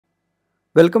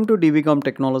Welcome to DBCom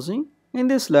Technology. In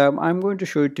this lab, I am going to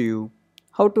show it to you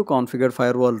how to configure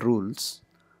firewall rules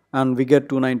and WIGET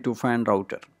 2925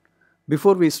 router.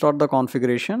 Before we start the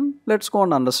configuration, let's go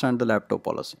and understand the lab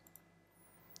topology.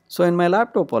 So in my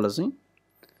lab topology,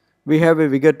 we have a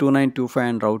WIGET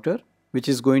 2925 router which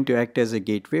is going to act as a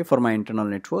gateway for my internal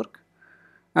network,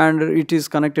 and it is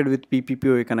connected with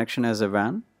PPPoE connection as a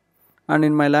WAN. And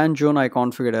in my LAN zone, I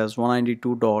configured as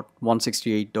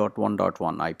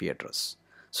 192.168.1.1 IP address.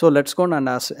 So let's go and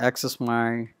access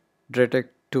my DrayTek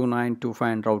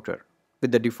 2925 router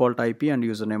with the default IP and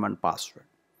username and password.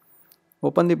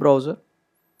 Open the browser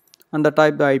and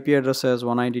type the IP address as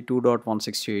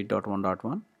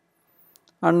 192.168.1.1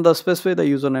 and specify the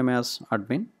username as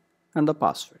admin and the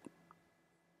password.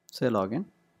 Say login.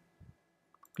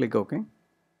 Click OK.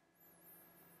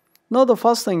 Now the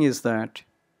first thing is that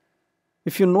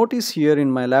if you notice here in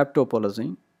my lab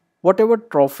topology, whatever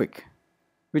traffic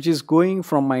which is going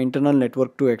from my internal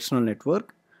network to external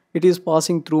network, it is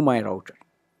passing through my router.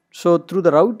 So through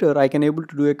the router, I can able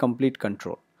to do a complete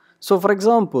control. So for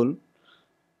example,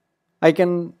 I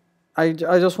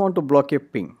just want to block a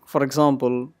ping. For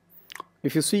example,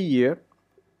 if you see here,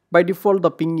 by default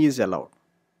the ping is allowed.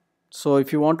 So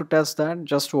if you want to test that,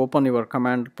 just open your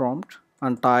command prompt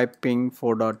and type ping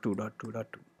 4.2.2.2.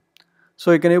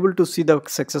 So you can able to see the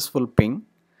successful ping.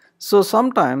 So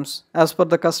sometimes as per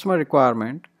the customer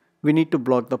requirement, we need to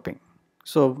block the ping.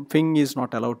 So ping is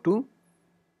not allowed to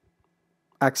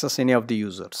access any of the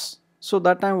users. So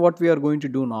that time what we are going to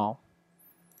do now,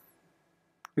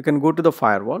 you can go to the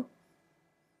firewall.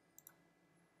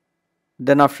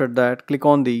 Then after that, click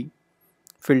on the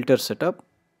filter setup.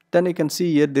 Then you can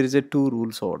see here there is a two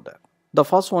rules over there. The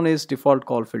first one is default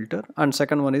call filter and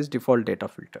second one is default data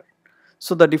filter.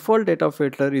 So the default data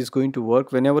filter is going to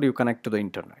work whenever you connect to the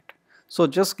internet. So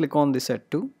just click on the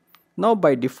set to. Now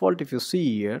by default, if you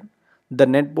see here, the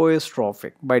NetBOS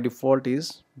traffic by default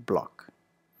is block.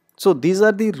 So these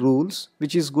are the rules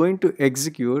which is going to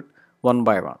execute one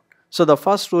by one. So the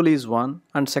first rule is 1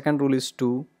 and second rule is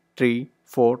 2, 3,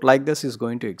 4, like this is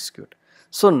going to execute.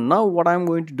 So now what I am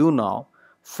going to do now,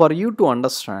 for you to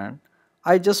understand,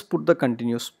 I just put the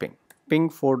continuous ping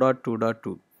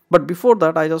 4.2.2. But before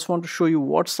that, I just want to show you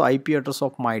what's the IP address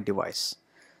of my device.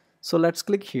 So let's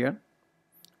click here,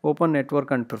 open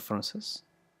network and preferences.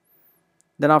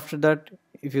 Then after that,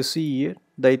 if you see here,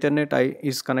 the Ethernet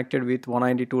is connected with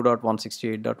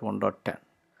 192.168.1.10.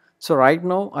 So right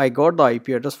now, I got the IP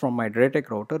address from my DrayTek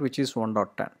router, which is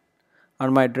 1.10.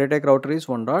 And my DrayTek router is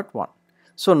 1.1.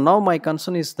 So now my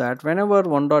concern is that whenever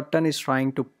 1.10 is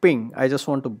trying to ping, I just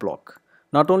want to block.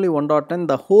 Not only 1.10,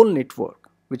 the whole network,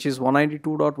 which is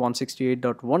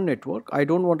 192.168.1 network, I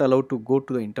don't want allowed to go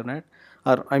to the internet,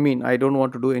 or I don't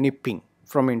want to do any ping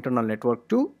from internal network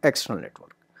to external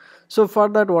network. So for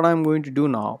that, what I'm going to do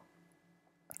now,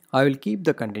 I will keep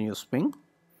the continuous ping,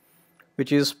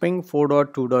 which is ping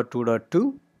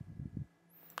 4.2.2.2.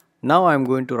 Now I'm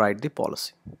going to write the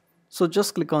policy. So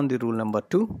just click on the rule number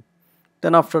 2.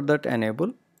 Then after that,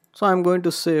 enable. So I'm going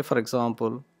to say, for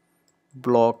example,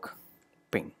 block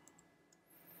ping.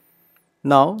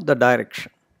 Now the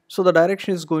direction. So the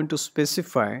direction is going to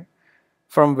specify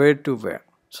from where to where.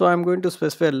 So I'm going to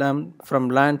specify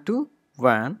from LAN to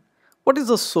WAN. What is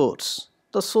the source?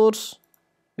 The source,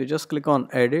 you just click on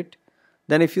edit.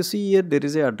 Then if you see here, there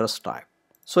is a address type.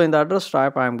 So in the address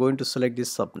type, I am going to select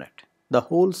this subnet, the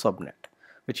whole subnet,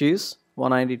 which is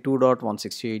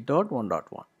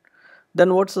 192.168.1.1.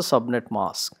 Then what's the subnet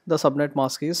mask? The subnet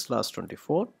mask is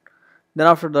 /24. Then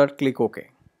after that, click OK.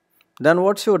 Then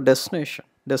what's your destination?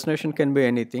 Destination can be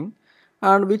anything.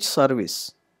 And which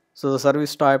service? So the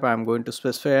service type I am going to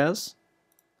specify as,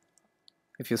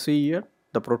 if you see here,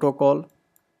 the protocol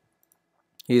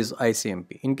is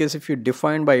ICMP. In case if you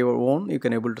define by your own, you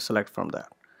can able to select from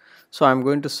that. So I am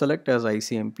going to select as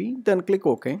ICMP, then click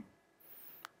OK.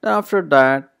 Then after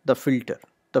that, the filter.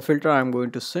 The filter I am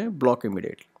going to say block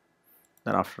immediately.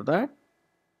 Then after that,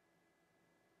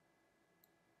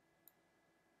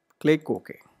 click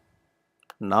OK.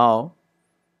 Now,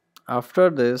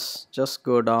 after this, just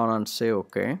go down and say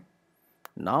OK.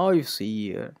 Now you see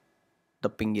here, the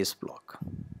ping is blocked.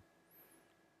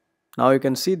 Now you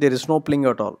can see there is no ping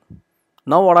at all.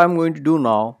 Now what I am going to do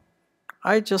now,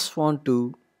 I just want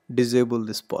to disable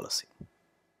this policy.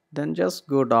 Then just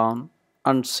go down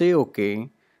and say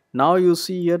OK. Now you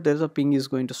see here, there is a ping is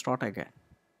going to start again.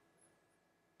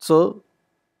 So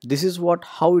this is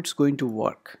how it's going to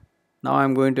work. Now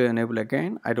I'm going to enable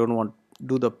again. I don't want to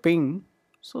do the ping.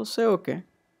 So say OK.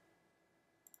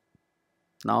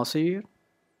 Now see here,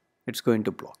 it's going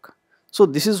to block. So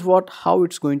this is how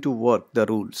it's going to work, the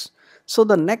rules. So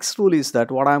the next rule is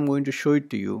that what I'm going to show it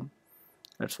to you.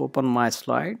 Let's open my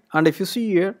slide, and if you see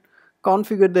here,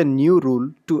 configure the new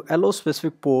rule to allow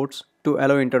specific ports to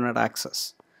allow internet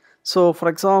access. So for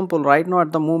example, right now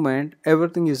at the moment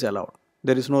everything is allowed,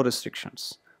 there is no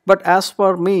restrictions, but as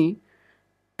per me,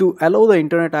 to allow the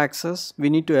internet access we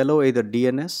need to allow either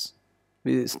DNS,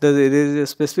 there is a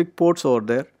specific ports over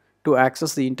there to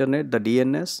access the internet, the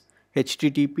DNS,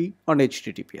 HTTP and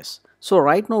HTTPS. So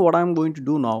right now what I'm going to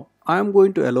do now, I'm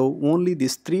going to allow only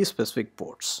these three specific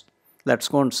ports. Let's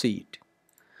go and see it.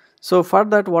 So for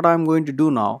that what I'm going to do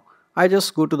now, I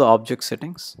just go to the object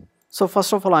settings. So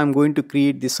first of all I'm going to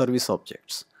create the service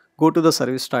objects. Go to the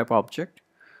service type object.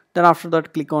 Then after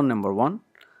that click on number 1.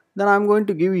 Then I'm going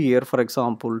to give here for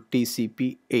example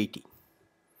TCP 80.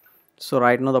 So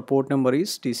right now the port number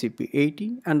is TCP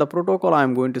 80 and the protocol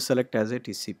I'm going to select as a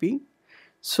TCP.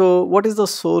 So what is the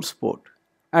source port?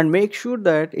 And make sure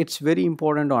that it's very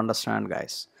important to understand,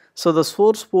 guys. So the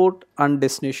source port and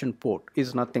destination port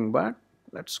is nothing but,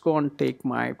 let's go and take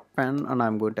my pen and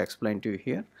I'm going to explain to you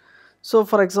here. So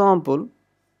for example,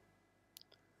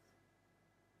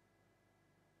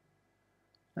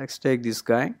 let's take this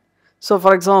guy. So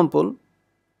for example,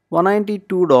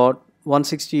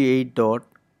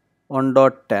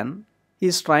 192.168.1.10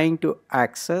 is trying to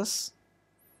access,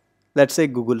 let's say,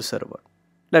 Google server.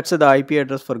 Let's say the IP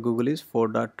address for Google is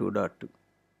 4.2.2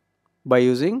 by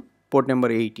using port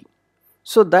number 80.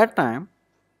 So that time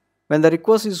when the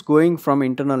request is going from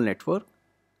internal network,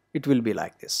 it will be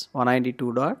like this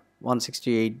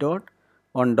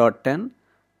 192.168.1.10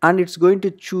 and it's going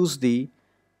to choose the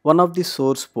one of the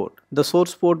source port. The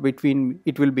source port between,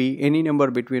 it will be any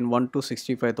number between 1 to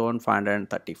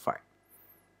 65,535.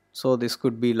 So this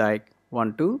could be like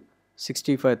 1 to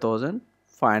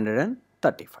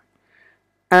 65,535.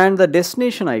 And the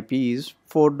destination IP is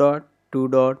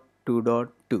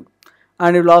 4.2.2.2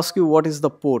 and it will ask you what is the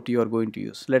port you are going to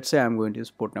use. Let's say I'm going to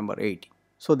use port number 80.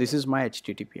 So this is my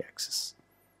HTTP access.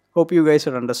 Hope you guys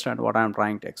will understand what I'm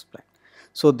trying to explain.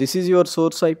 So this is your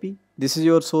source IP, this is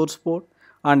your source port,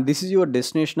 and this is your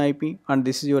destination IP, and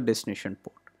this is your destination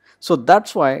port. So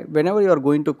that's why whenever you are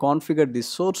going to configure this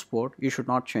source port, you should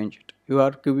not change it. You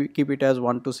are to keep it as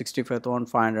 1 to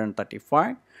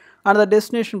 65,535 and the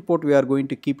destination port we are going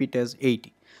to keep it as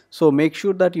 80. So make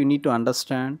sure that you need to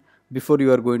understand before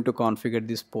you are going to configure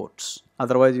these ports.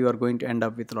 Otherwise you are going to end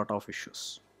up with a lot of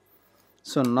issues.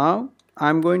 So now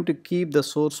I'm going to keep the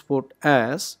source port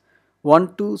as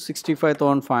 1 to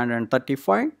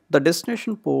 65,535. The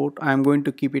destination port I'm going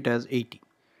to keep it as 80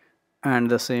 and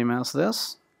the same as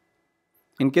this.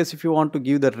 In case if you want to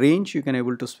give the range, you can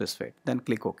able to specify it. Then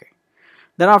click OK.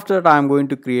 Then after that I'm going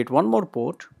to create one more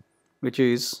port which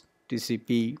is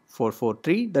TCP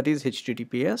 443, that is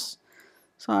HTTPS.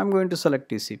 So I'm going to select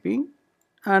TCP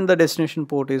and the destination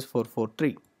port is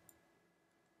 443.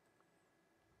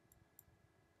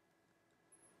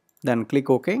 Then click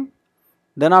OK.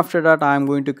 Then after that I am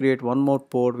going to create one more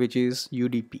port which is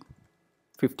UDP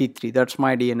 53, that's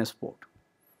my DNS port.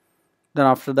 Then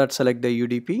after that select the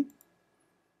UDP.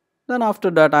 Then after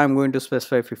that I am going to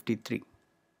specify 53.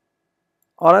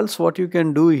 Or else what you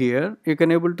can do here, you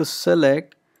can able to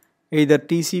select either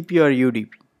TCP or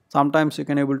UDP. Sometimes you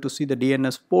can able to see the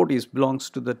DNS port is belongs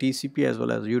to the TCP as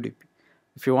well as UDP.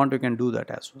 If you want, you can do that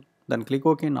as well. Then click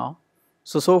OK now.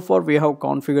 So far we have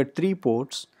configured 3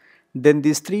 ports. Then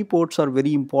these 3 ports are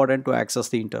very important to access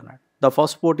the internet. The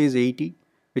first port is 80,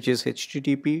 which is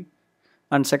HTTP,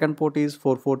 and second port is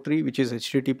 443, which is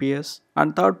HTTPS,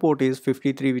 and third port is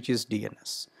 53, which is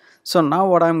DNS. So now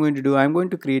what I'm going to do, I'm going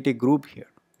to create a group here.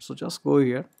 So just go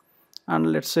here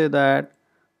and let's say that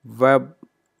web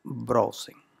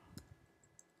browsing.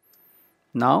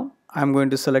 Now I'm going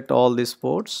to select all these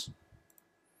ports,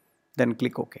 then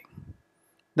click OK.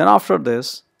 Then after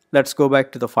this, let's go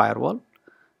back to the firewall.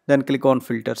 Then click on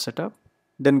filter setup,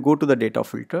 then go to the data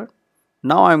filter.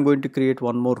 Now I'm going to create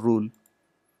one more rule.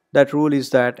 That rule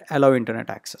is that allow internet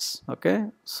access.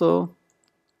 Okay, so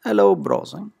allow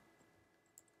browsing.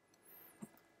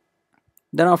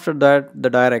 Then after that the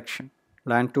direction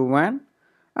LAN to WAN,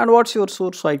 and what's your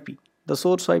source IP? The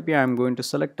source IP I'm going to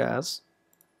select as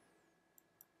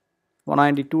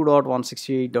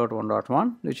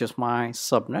 192.168.1.1, which is my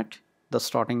subnet, the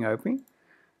starting IP.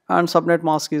 And subnet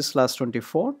mask is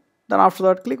 /24. Then after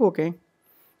that click OK.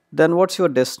 Then what's your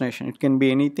destination? It can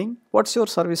be anything. What's your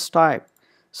service type?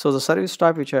 So the service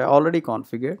type which I already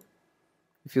configured,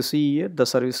 if you see here the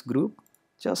service group,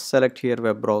 just select here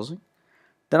web browsing.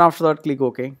 Then after that click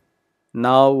OK.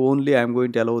 Now only I am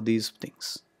going to allow these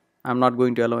things. I am not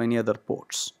going to allow any other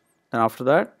ports. Then after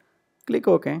that click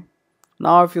OK.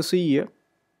 Now if you see here,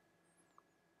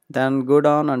 then go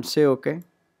down and say okay.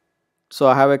 So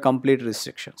I have a complete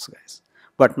restrictions, guys.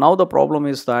 But now the problem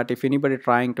is that if anybody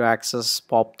trying to access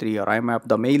POP3 or IMAP,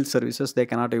 the mail services, they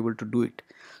cannot able to do it.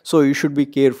 So you should be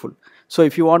careful. So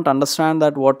if you want to understand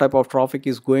that what type of traffic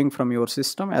is going from your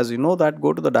system, as you know that,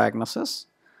 go to the diagnosis,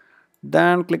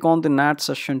 then click on the NAT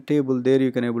session table. There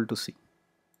you can able to see.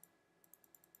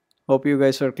 Hope you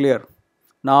guys are clear.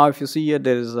 Now if you see here,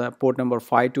 there is a port number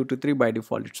 5223, by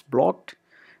default it's blocked,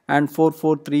 and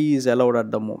 443 is allowed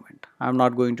at the moment. I'm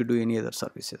not going to do any other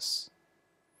services.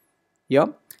 Yeah,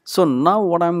 so now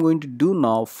what I'm going to do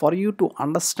now, for you to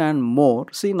understand more,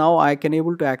 see, now I can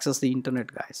able to access the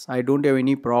internet, guys. I don't have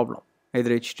any problem,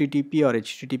 either HTTP or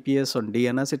HTTPS on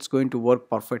DNS, it's going to work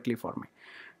perfectly for me.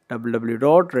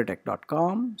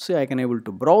 www.draytek.com. see, I can able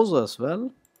to browse as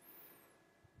well.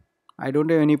 I don't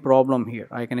have any problem here.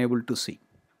 I can able to see.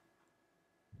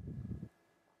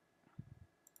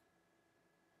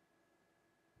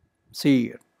 See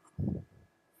here.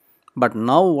 But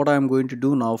now what I am going to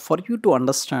do now, for you to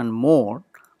understand more,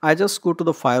 I just go to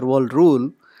the firewall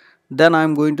rule, then I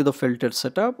am going to the filter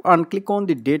setup and click on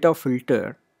the data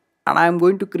filter, and I am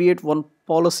going to create one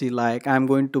policy, like I am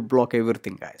going to block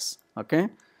everything, guys. Okay,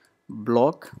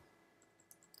 block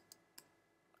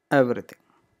everything.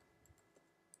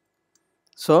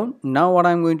 So now what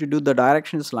I am going to do, the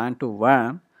direction is LAN to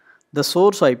WAN. The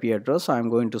source IP address, I am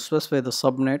going to specify the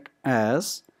subnet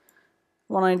as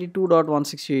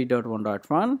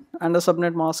 192.168.1.1 and the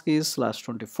subnet mask is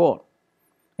 /24.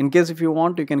 In case if you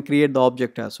want, you can create the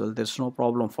object as well. There's no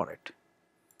problem for it.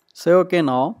 Say okay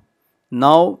now.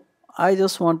 Now I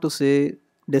just want to say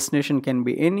destination can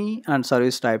be any and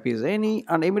service type is any,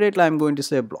 and immediately I'm going to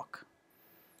say block.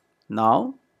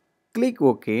 Now click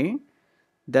OK.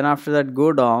 Then after that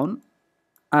go down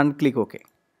and click OK.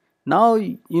 Now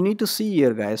you need to see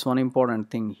here, guys, one important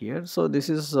thing here. So this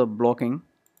is blocking.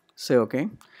 Say okay.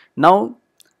 Now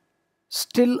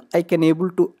still I can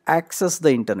able to access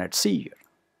the internet. See here.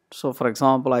 So for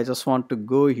example, I just want to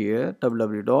go here,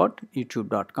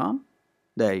 www.youtube.com.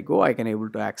 there you go, I can able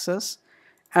to access,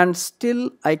 and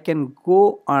still I can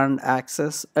go and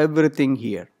access everything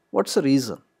here. What's the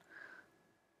reason?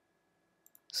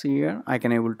 See here, I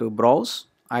can able to browse.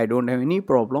 I don't have any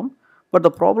problem. But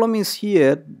the problem is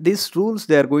here, these rules,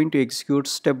 they are going to execute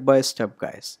step by step,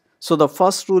 guys. So the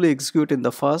first rule execute in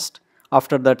the first,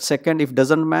 after that second, if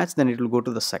doesn't match, then it will go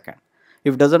to the second.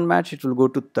 If doesn't match, it will go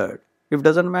to third. If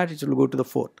doesn't match, it will go to the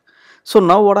fourth. So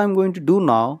now what I'm going to do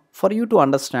now, for you to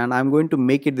understand, I'm going to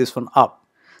make it this one up.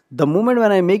 The moment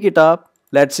when I make it up,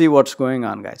 let's see what's going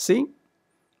on, guys. See,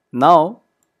 now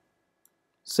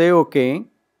say okay.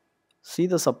 See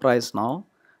the surprise now.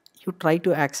 You try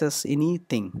to access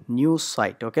anything, news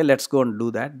site. Okay, let's go and do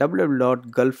that.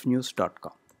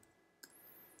 www.gulfnews.com.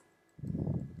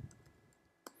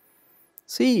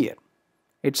 See here,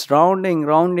 it's rounding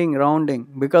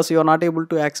because you are not able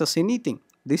to access anything.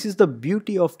 This is the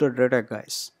beauty of the DrayTek,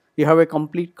 guys. You have a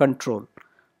complete control.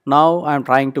 Now I am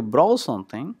trying to browse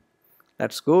something.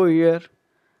 Let's go here.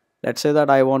 Let's say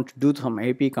that I want to do some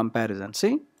AP comparison.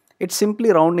 See, it's simply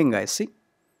rounding, guys. See,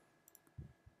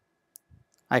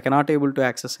 I cannot able to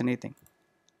access anything.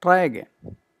 Try again.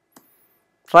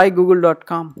 Try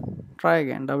google.com. Try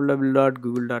again,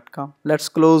 www.google.com. Let's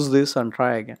close this and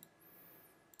try again.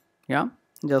 Yeah,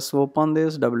 just open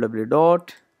this,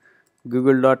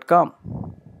 www.google.com.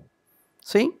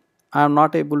 see, I am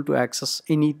not able to access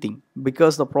anything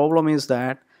because the problem is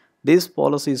that this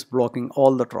policy is blocking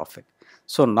all the traffic.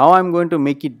 So now I'm going to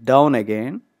make it down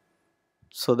again,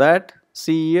 so that,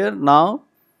 see here, now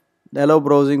the allow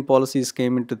browsing policies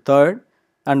came into third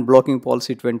and blocking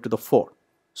policy it went to the fourth.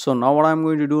 So now what I'm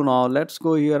going to do now, let's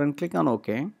go here and click on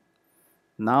OK.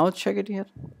 Now check it here.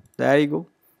 There you go.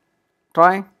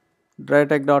 Try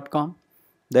DrayTek.com.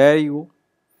 There you go.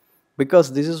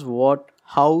 Because this is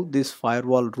how these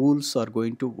firewall rules are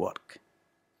going to work.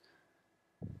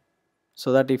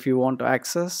 So that if you want to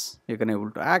access, you can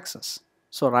able to access.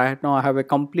 So right now I have a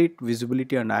complete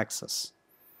visibility and access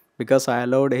because I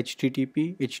allowed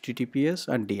HTTP, HTTPS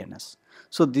and DNS.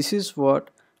 So this is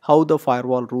how the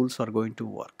firewall rules are going to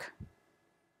work.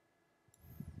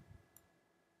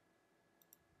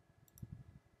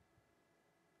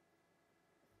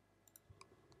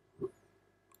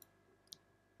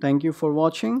 Thank you for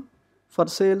watching. For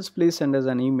sales, please send us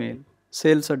an email,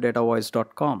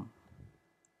 sales@datavoice.com.